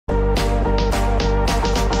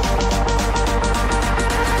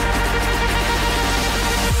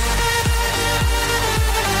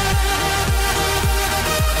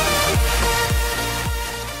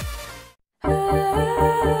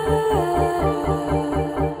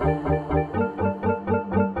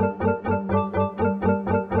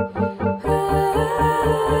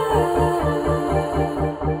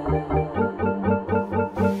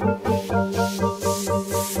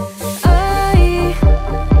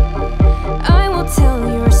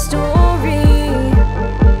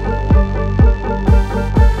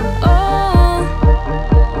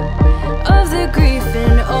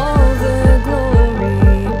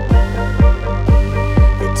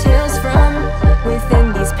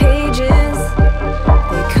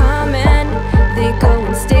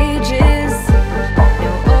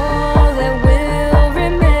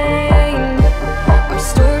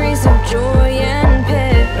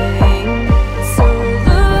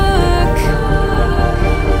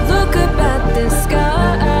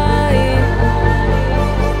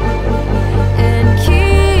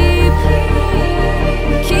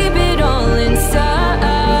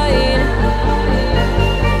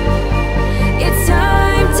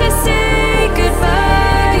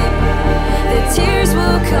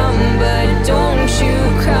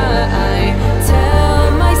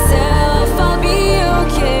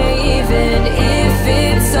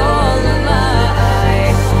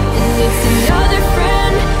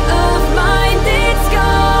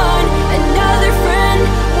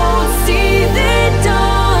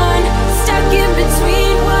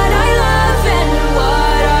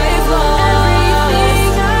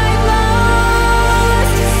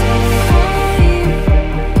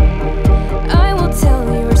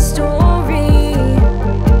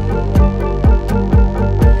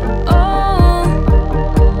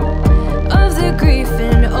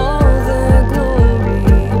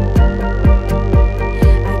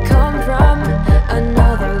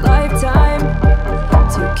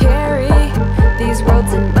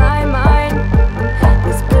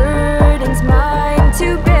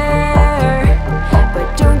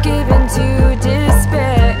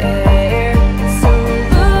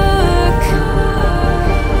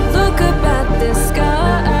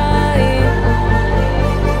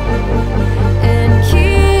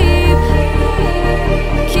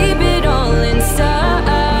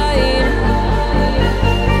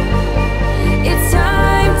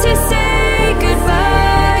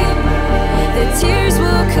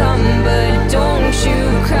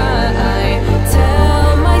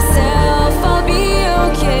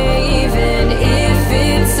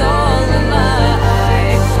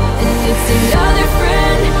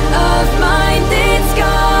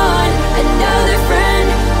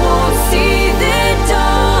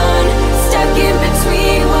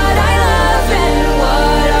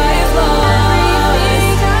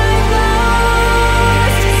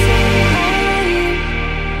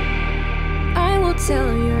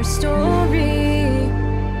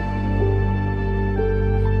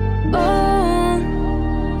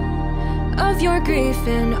of your grief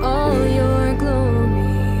and all your glory.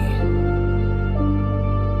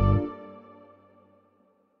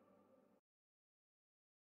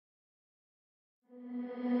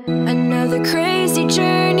 Another crazy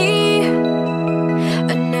journey,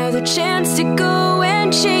 another chance to go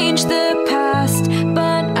and change the past.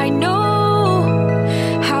 But I know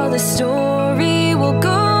how the story will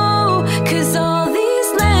go, 'cause all these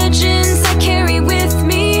legends I carry with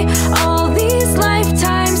me, all these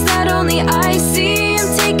lifetimes that only I see,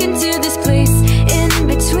 I'm taken to this place in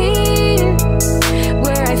between,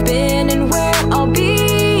 where I've been and where I'll be.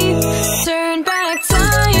 Turn back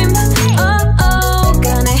time, oh,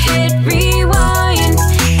 gonna hit rewind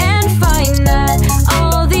and find that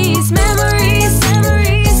all these memories,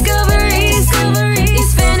 discoveries,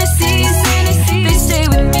 these fantasies, they stay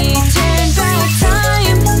with me. Turn back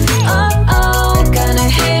time, oh, gonna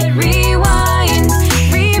hit rewind,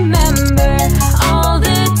 remember all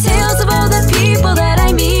the tales of all the people that I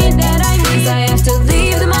meet, 'cause I have to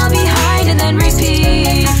leave them all behind and then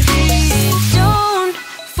repeat. Don't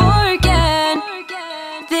forget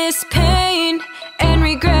this pain and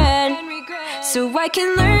regret, so I can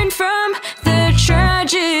learn from the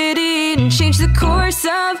tragedy and change the course